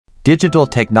Digital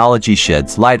technology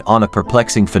sheds light on a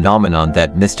perplexing phenomenon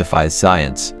that mystifies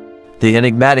science. The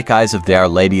enigmatic eyes of the Our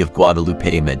Lady of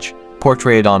Guadalupe image,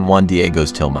 portrayed on Juan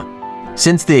Diego's tilma.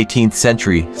 Since the 18th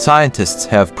century, scientists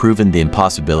have proven the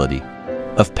impossibility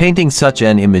of painting such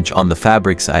an image on the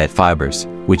fabric's eye fibers,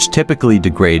 which typically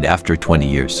degrade after 20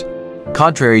 years.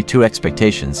 Contrary to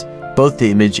expectations, both the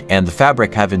image and the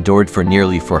fabric have endured for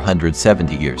nearly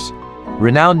 470 years.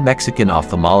 Renowned Mexican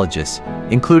ophthalmologists,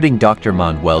 including Dr.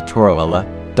 Manuel Torroella,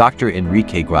 Dr.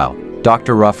 Enrique Grau,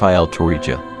 Dr. Rafael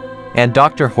Torrija, and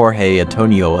Dr. Jorge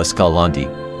Antonio Escalante,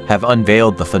 have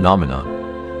unveiled the phenomenon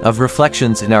of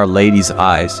reflections in Our Lady's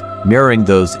eyes, mirroring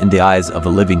those in the eyes of a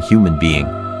living human being.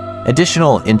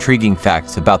 Additional intriguing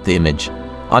facts about the image.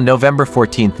 On November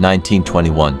 14,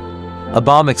 1921, a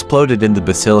bomb exploded in the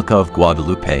Basilica of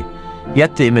Guadalupe,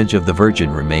 yet the image of the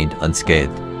Virgin remained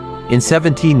unscathed. In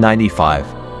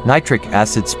 1795, nitric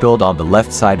acid spilled on the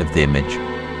left side of the image,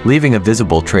 leaving a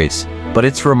visible trace, but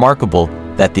it's remarkable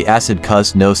that the acid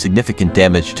caused no significant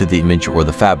damage to the image or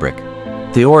the fabric.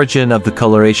 The origin of the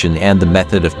coloration and the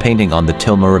method of painting on the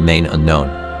tilma remain unknown,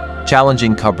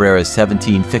 challenging Cabrera's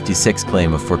 1756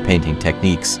 claim for painting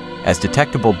techniques, as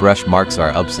detectable brush marks are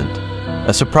absent.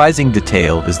 A surprising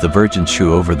detail is the Virgin's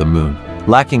shoe over the moon,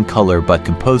 lacking color but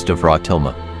composed of raw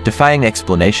tilma, defying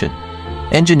explanation.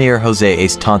 Engineer Jose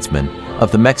Ace Tontzman,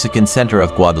 of the Mexican Center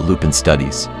of Guadalupe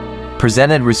Studies,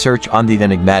 presented research on the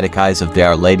enigmatic eyes of the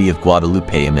Our Lady of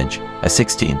Guadalupe image, a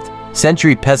 16th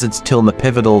century peasant's tilma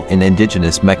pivotal in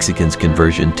indigenous Mexicans'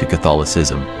 conversion to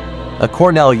Catholicism. A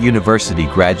Cornell University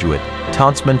graduate,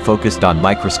 Tontzman focused on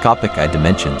microscopic eye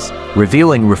dimensions,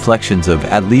 revealing reflections of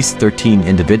at least 13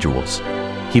 individuals.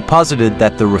 He posited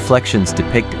that the reflections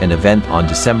depict an event on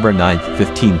December 9,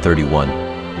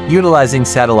 1531. Utilizing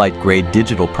satellite-grade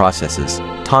digital processes,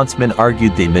 Tontzman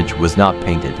argued the image was not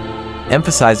painted,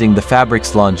 emphasizing the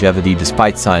fabric's longevity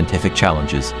despite scientific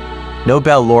challenges.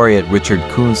 Nobel laureate Richard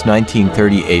Kuhn's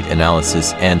 1938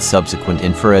 analysis and subsequent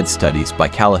infrared studies by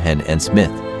Callahan and Smith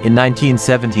in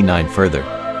 1979 further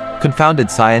confounded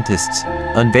scientists,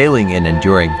 unveiling an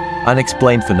enduring,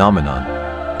 unexplained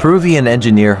phenomenon. Peruvian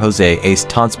engineer Jose Ace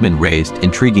Tontzman raised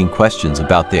intriguing questions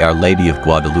about the Our Lady of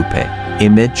Guadalupe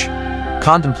image,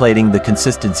 contemplating the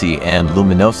consistency and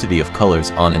luminosity of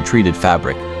colors on untreated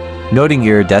fabric. Noting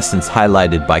iridescence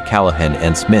highlighted by Callahan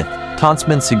and Smith,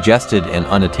 Tontzman suggested an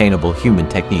unattainable human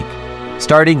technique.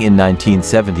 Starting in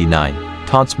 1979,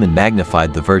 Tontzman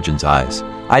magnified the Virgin's eyes,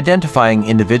 identifying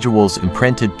individuals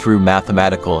imprinted through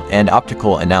mathematical and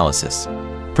optical analysis,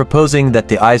 proposing that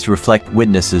the eyes reflect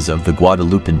witnesses of the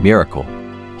Guadalupe miracle.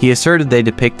 He asserted they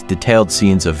depict detailed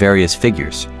scenes of various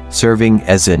figures, serving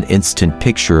as an instant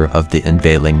picture of the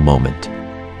unveiling moment.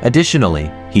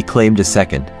 Additionally, he claimed a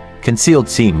second, concealed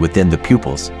scene within the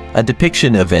pupils, a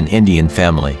depiction of an Indian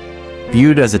family,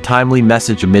 viewed as a timely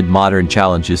message amid modern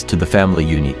challenges to the family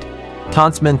unit.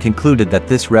 Tontzman concluded that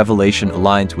this revelation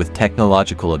aligns with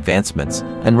technological advancements,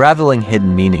 unraveling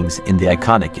hidden meanings in the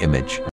iconic image.